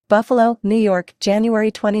Buffalo, New York,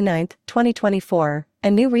 January 29, 2024.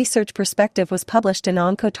 A new research perspective was published in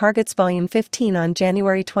OncoTargets Volume 15 on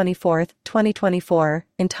January 24, 2024,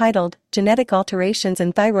 entitled, Genetic Alterations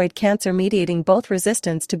in Thyroid Cancer Mediating Both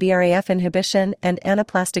Resistance to BRAF Inhibition and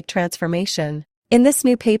Anaplastic Transformation. In this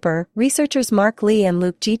new paper, researchers Mark Lee and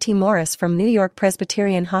Luke G.T. Morris from New York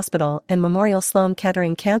Presbyterian Hospital and Memorial Sloan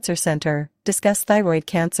Kettering Cancer Center discuss thyroid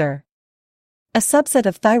cancer. A subset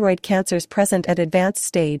of thyroid cancers present at advanced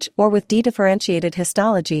stage or with dedifferentiated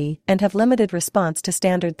histology and have limited response to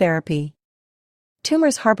standard therapy.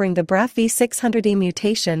 Tumors harboring the BRAF V600E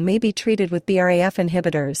mutation may be treated with BRAF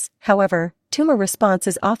inhibitors, however, tumor response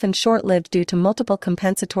is often short-lived due to multiple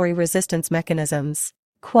compensatory resistance mechanisms.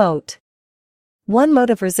 Quote, one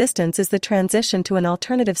mode of resistance is the transition to an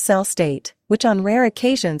alternative cell state, which on rare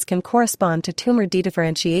occasions can correspond to tumor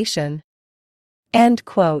dedifferentiation. End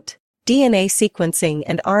quote. DNA sequencing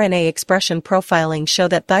and RNA expression profiling show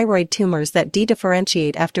that thyroid tumors that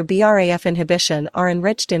dedifferentiate after BRAF inhibition are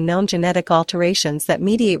enriched in known genetic alterations that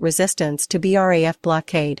mediate resistance to BRAF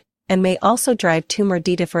blockade, and may also drive tumor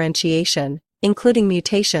dedifferentiation, including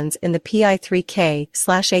mutations in the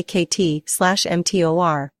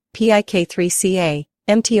PI3K/AKT/mTOR, PIK3CA,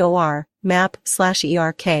 mTOR,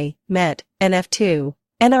 MAP/ERK, MET, NF2,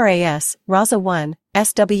 NRAS, RASA1,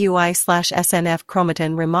 SWI/SNF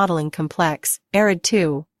chromatin remodeling complex,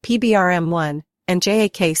 ARID2, PBRM1, and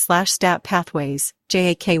JAK/STAT pathways,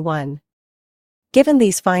 JAK1. Given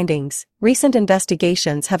these findings, recent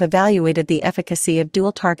investigations have evaluated the efficacy of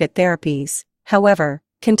dual-target therapies. However,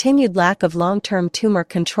 continued lack of long-term tumor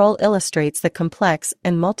control illustrates the complex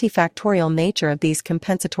and multifactorial nature of these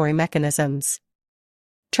compensatory mechanisms.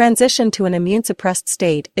 Transition to an immune-suppressed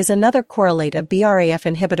state is another correlate of BRAF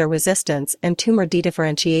inhibitor resistance and tumor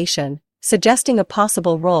dedifferentiation, suggesting a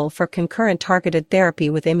possible role for concurrent targeted therapy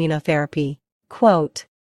with immunotherapy. Quote,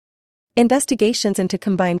 investigations into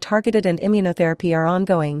combined targeted and immunotherapy are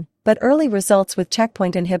ongoing, but early results with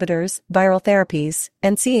checkpoint inhibitors, viral therapies,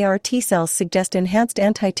 and CAR T-cells suggest enhanced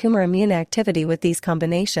anti-tumor immune activity with these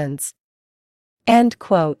combinations. End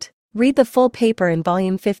quote. Read the full paper in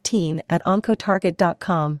Volume 15 at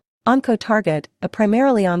oncotarget.com. OncoTarget, a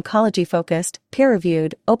primarily oncology-focused,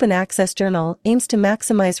 peer-reviewed, open-access journal, aims to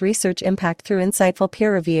maximize research impact through insightful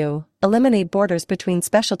peer review, eliminate borders between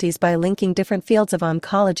specialties by linking different fields of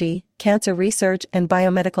oncology, cancer research and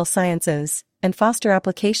biomedical sciences, and foster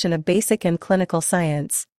application of basic and clinical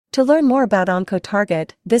science. To learn more about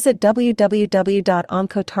OncoTarget, visit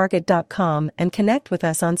www.oncotarget.com and connect with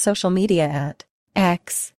us on social media at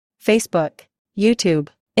X, Facebook, YouTube,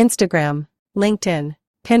 Instagram, LinkedIn,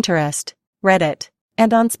 Pinterest, Reddit,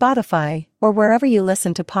 and on Spotify, or wherever you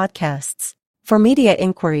listen to podcasts. For media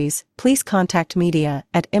inquiries, please contact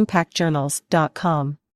media@impactjournals.com.